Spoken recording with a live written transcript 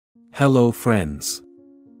Hello friends.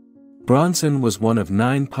 Bronson was one of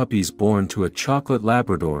 9 puppies born to a chocolate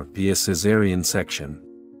Labrador via cesarean section.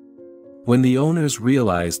 When the owners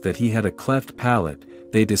realized that he had a cleft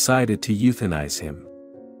palate, they decided to euthanize him.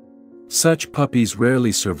 Such puppies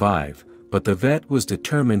rarely survive, but the vet was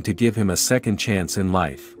determined to give him a second chance in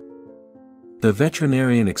life. The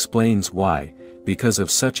veterinarian explains why: because of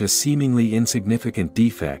such a seemingly insignificant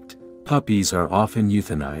defect, puppies are often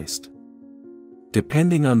euthanized.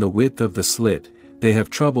 Depending on the width of the slit, they have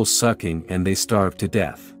trouble sucking and they starve to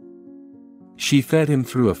death. She fed him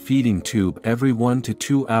through a feeding tube every 1 to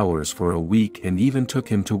 2 hours for a week and even took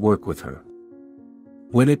him to work with her.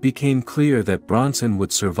 When it became clear that Bronson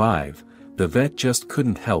would survive, the vet just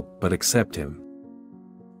couldn't help but accept him.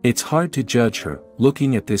 It's hard to judge her,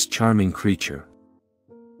 looking at this charming creature.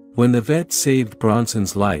 When the vet saved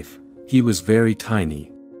Bronson's life, he was very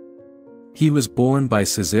tiny. He was born by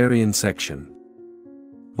cesarean section.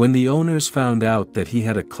 When the owners found out that he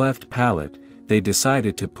had a cleft palate, they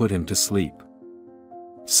decided to put him to sleep.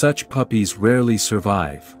 Such puppies rarely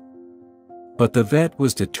survive. But the vet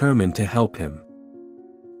was determined to help him.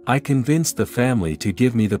 I convinced the family to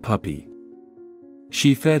give me the puppy.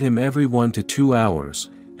 She fed him every 1 to 2 hours,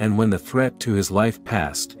 and when the threat to his life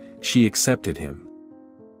passed, she accepted him.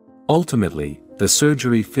 Ultimately, the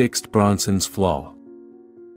surgery fixed Bronson's flaw.